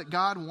you know that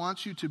God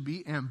wants you to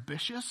be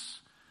ambitious?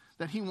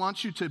 That He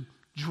wants you to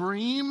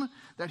dream?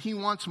 That He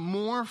wants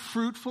more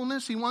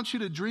fruitfulness? He wants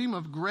you to dream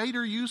of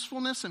greater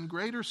usefulness and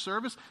greater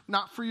service,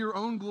 not for your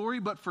own glory,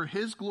 but for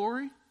His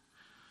glory?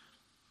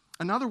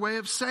 Another way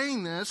of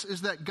saying this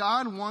is that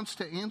God wants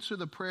to answer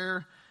the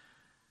prayer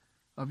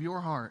of your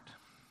heart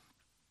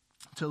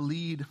to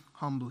lead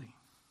humbly.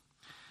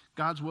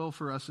 God's will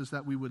for us is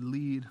that we would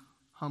lead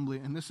humbly.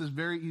 And this is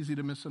very easy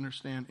to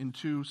misunderstand in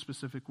two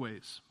specific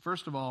ways.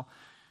 First of all,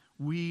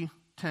 we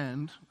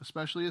tend,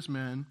 especially as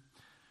men,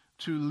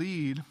 to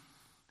lead,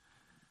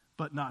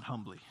 but not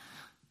humbly.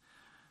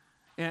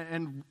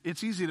 And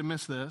it's easy to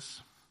miss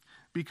this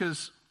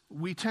because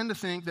we tend to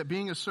think that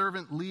being a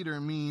servant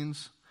leader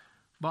means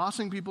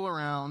bossing people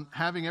around,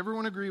 having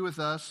everyone agree with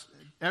us,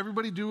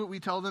 everybody do what we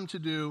tell them to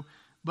do,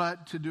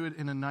 but to do it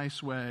in a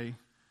nice way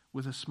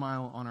with a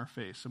smile on our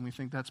face. And we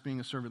think that's being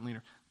a servant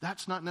leader.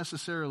 That's not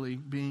necessarily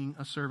being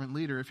a servant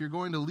leader. If you're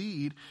going to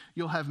lead,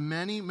 you'll have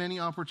many, many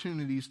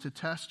opportunities to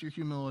test your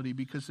humility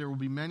because there will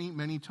be many,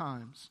 many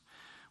times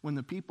when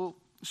the people,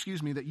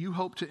 that you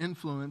hope to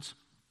influence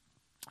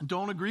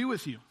don't agree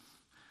with you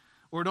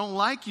or don't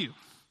like you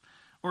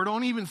or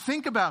don't even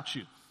think about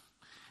you.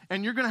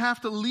 And you're going to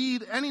have to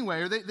lead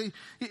anyway. Or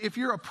if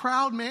you're a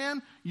proud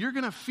man, you're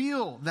going to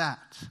feel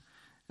that.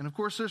 And of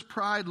course, there's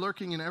pride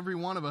lurking in every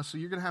one of us, so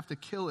you're going to have to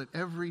kill it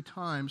every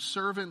time.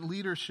 Servant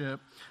leadership,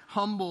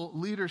 humble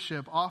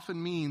leadership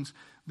often means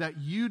that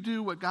you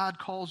do what God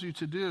calls you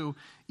to do,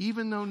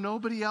 even though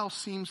nobody else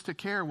seems to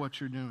care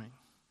what you're doing.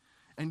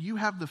 And you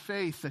have the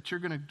faith that you're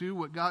going to do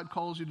what God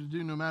calls you to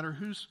do, no matter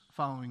who's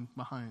following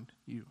behind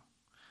you.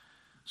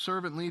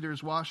 Servant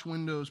leaders wash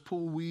windows,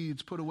 pull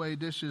weeds, put away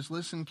dishes,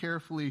 listen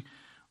carefully,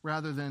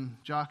 rather than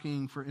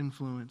jockeying for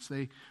influence.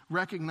 They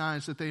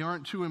recognize that they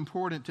aren't too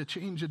important to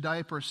change a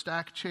diaper,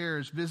 stack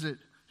chairs, visit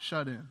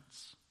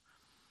shut-ins.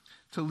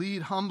 To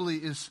lead humbly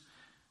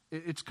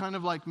it's kind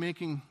of like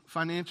making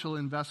financial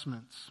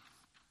investments.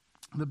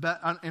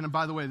 And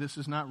by the way, this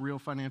is not real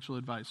financial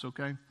advice,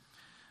 okay?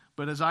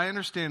 But as I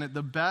understand it,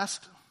 the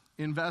best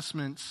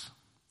investments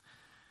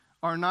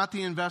are not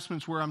the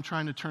investments where I'm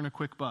trying to turn a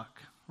quick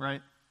buck,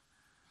 right?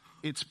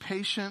 It's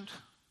patient,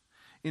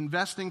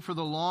 investing for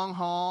the long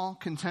haul,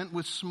 content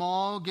with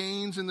small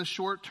gains in the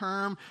short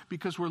term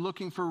because we're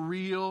looking for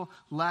real,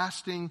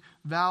 lasting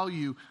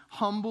value.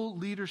 Humble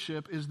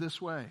leadership is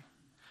this way.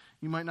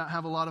 You might not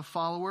have a lot of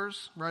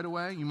followers right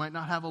away. You might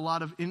not have a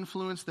lot of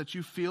influence that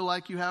you feel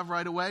like you have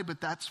right away,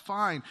 but that's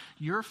fine.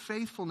 Your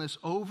faithfulness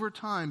over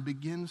time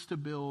begins to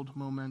build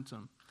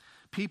momentum.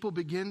 People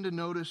begin to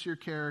notice your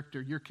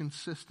character, your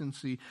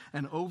consistency,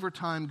 and over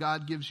time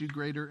God gives you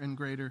greater and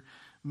greater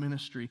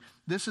ministry.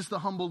 This is the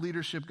humble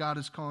leadership God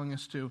is calling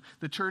us to.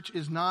 The church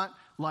is not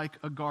like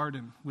a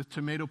garden with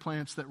tomato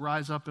plants that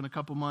rise up in a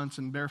couple months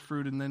and bear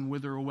fruit and then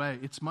wither away.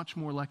 It's much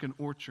more like an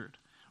orchard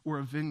or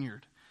a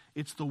vineyard.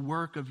 It's the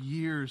work of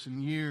years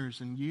and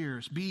years and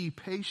years. Be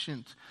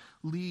patient,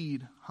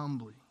 lead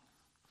humbly.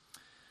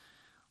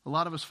 A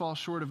lot of us fall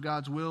short of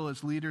God's will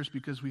as leaders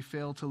because we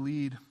fail to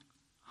lead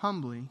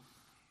humbly.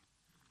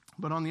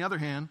 But on the other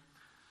hand,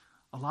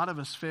 a lot of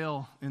us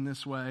fail in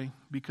this way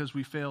because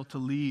we fail to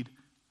lead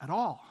at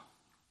all.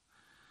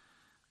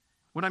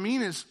 What I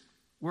mean is,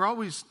 we're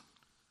always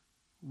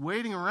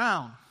waiting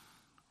around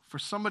for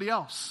somebody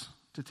else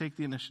to take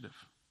the initiative,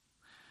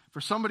 for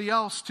somebody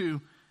else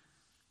to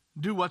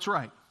do what's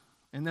right,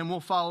 and then we'll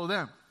follow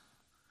them.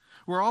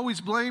 We're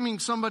always blaming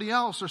somebody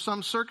else or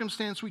some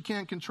circumstance we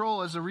can't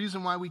control as a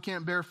reason why we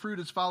can't bear fruit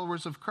as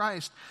followers of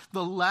Christ.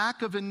 The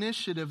lack of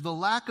initiative, the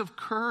lack of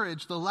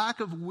courage, the lack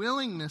of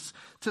willingness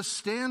to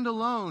stand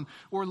alone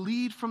or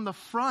lead from the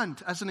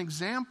front as an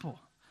example,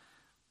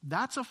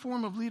 that's a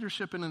form of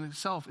leadership in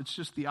itself. It's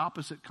just the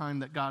opposite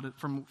kind that God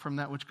from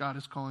that which God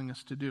is calling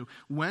us to do.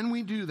 When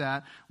we do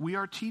that, we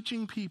are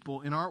teaching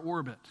people in our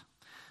orbit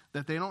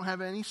that they don't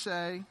have any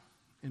say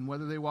in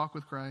whether they walk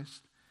with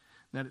Christ,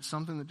 that it's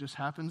something that just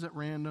happens at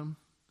random,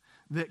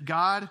 that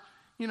God,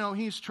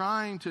 He's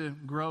trying to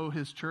grow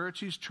His church,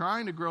 He's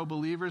trying to grow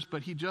believers,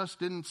 but He just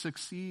didn't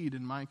succeed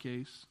in my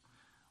case.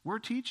 We're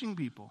teaching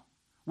people.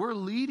 We're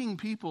leading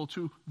people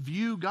to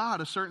view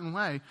God a certain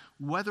way,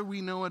 whether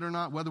we know it or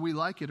not, whether we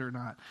like it or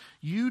not.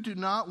 You do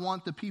not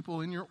want the people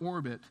in your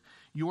orbit,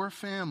 your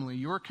family,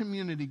 your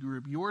community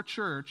group, your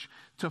church,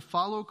 to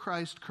follow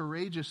Christ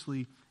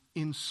courageously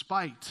in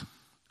spite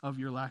of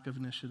your lack of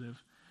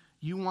initiative.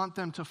 You want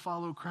them to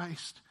follow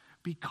Christ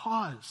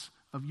because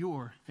of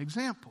your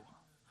example.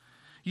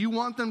 You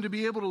want them to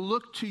be able to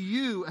look to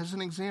you as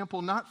an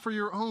example, not for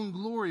your own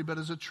glory, but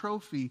as a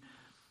trophy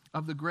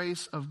of the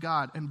grace of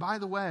God. And by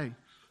the way,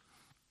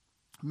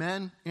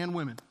 men and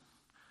women,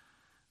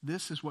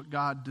 this is what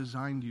God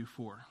designed you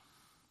for.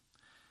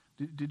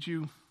 Did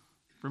you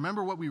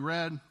remember what we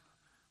read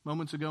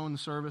moments ago in the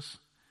service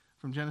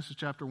from Genesis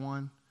chapter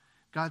 1?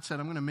 God said,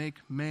 I'm going to make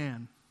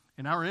man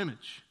in our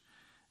image.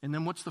 And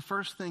then what's the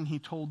first thing He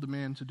told the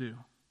man to do?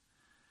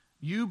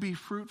 You be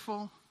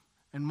fruitful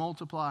and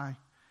multiply,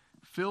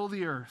 fill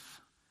the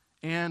earth,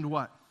 and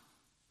what?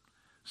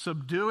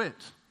 Subdue it.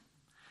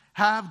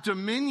 Have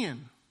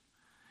dominion.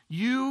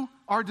 You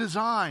are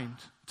designed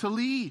to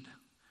lead.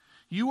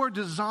 You are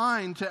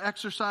designed to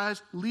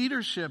exercise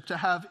leadership, to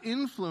have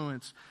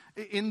influence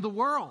in the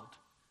world.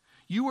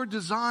 You are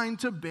designed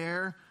to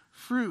bear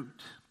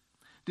fruit.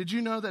 Did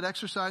you know that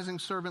exercising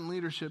servant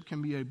leadership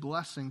can be a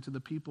blessing to the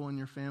people in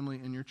your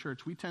family and your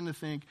church? We tend to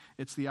think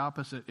it's the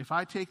opposite. If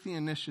I take the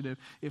initiative,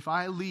 if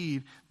I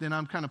lead, then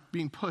I'm kind of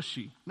being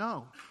pushy.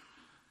 No.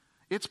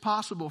 It's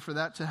possible for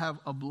that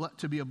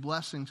to be a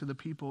blessing to the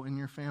people in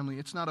your family.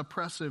 It's not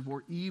oppressive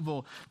or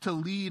evil to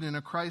lead in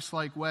a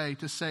Christ-like way,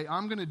 to say,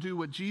 I'm going to do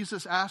what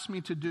Jesus asked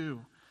me to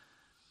do.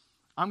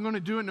 I'm going to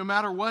do it no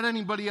matter what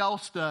anybody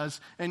else does.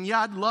 And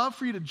yeah, I'd love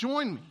for you to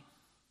join me.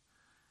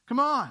 Come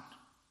on.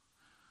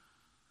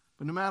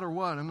 But no matter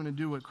what, I'm going to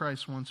do what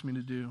Christ wants me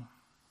to do.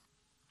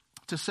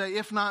 To say,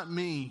 if not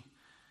me,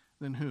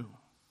 then who?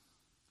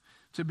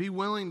 To be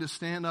willing to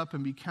stand up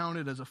and be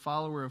counted as a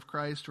follower of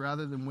Christ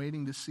rather than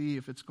waiting to see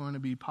if it's going to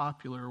be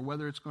popular or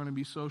whether it's going to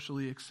be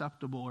socially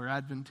acceptable or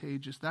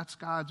advantageous. That's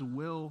God's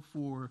will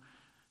for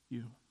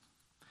you.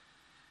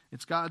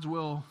 It's God's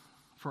will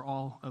for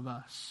all of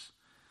us.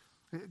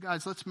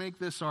 Guys, let's make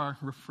this our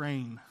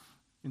refrain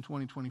in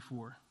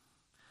 2024.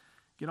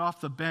 Get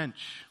off the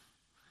bench.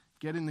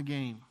 Get in the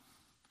game.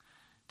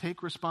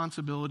 Take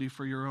responsibility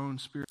for your own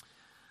spirit.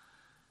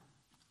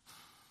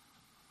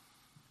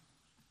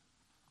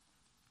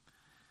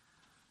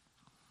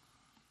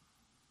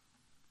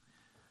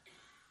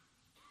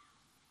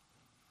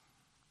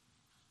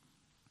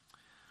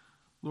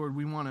 Lord,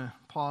 we want to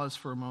pause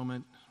for a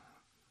moment,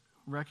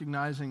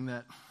 recognizing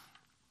that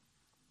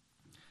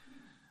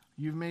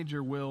you've made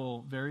your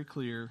will very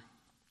clear,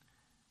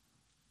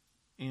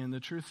 and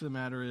the truth of the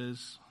matter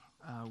is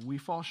we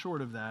fall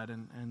short of that,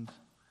 and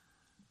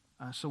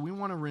so we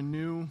want to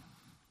renew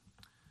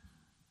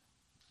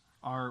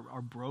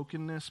our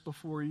brokenness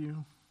before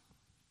you.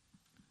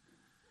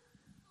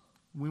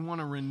 We want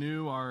to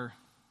renew our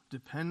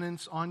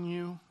dependence on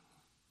you.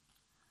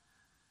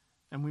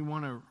 And we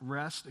want to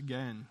rest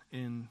again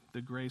in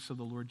the grace of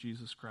the Lord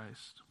Jesus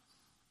Christ.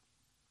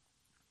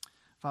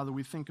 Father,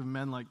 we think of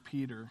men like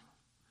Peter,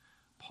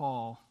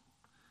 Paul,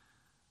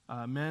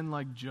 men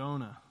like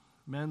Jonah,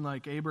 men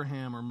like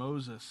Abraham or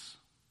Moses,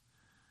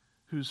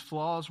 whose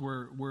flaws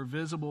were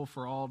visible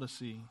for all to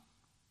see.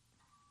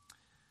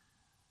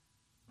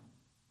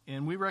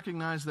 And we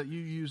recognize that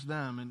you use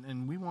them,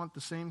 and we want the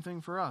same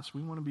thing for us.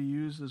 We want to be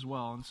used as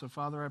well. And so,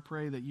 Father, I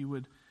pray that you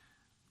would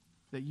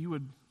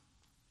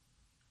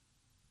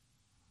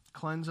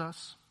cleanse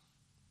us,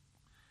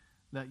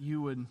 that you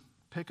would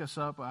pick us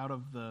up out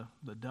of the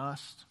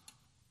dust,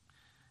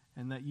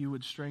 and that you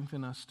would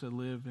strengthen us to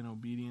live in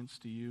obedience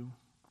to you,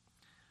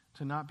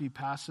 to not be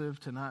passive,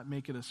 to not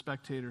make it a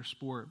spectator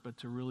sport, but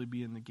to really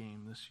be in the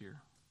game this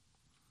year.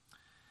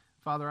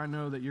 Father, I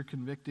know that you're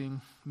convicting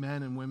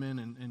men and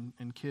women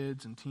and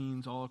kids and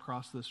teens all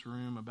across this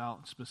room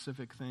about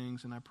specific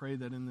things, and I pray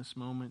that in this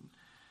moment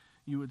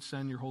you would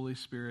send your Holy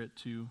Spirit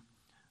to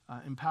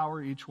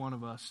empower each one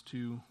of us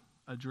to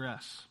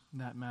address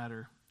that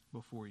matter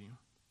before you.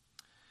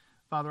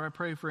 Father, I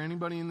pray for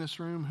anybody in this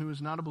room who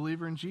is not a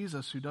believer in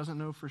Jesus, who doesn't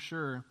know for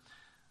sure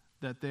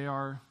that they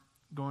are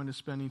going to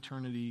spend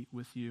eternity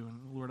with you.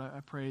 And Lord,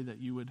 I pray that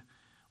you would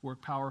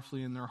work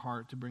powerfully in their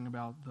heart to bring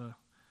about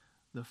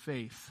the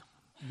faith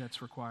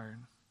that's required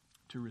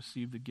to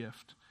receive the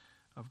gift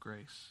of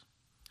grace.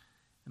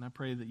 And I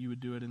pray that you would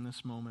do it in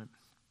this moment.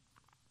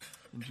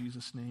 In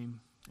Jesus'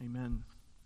 name, amen.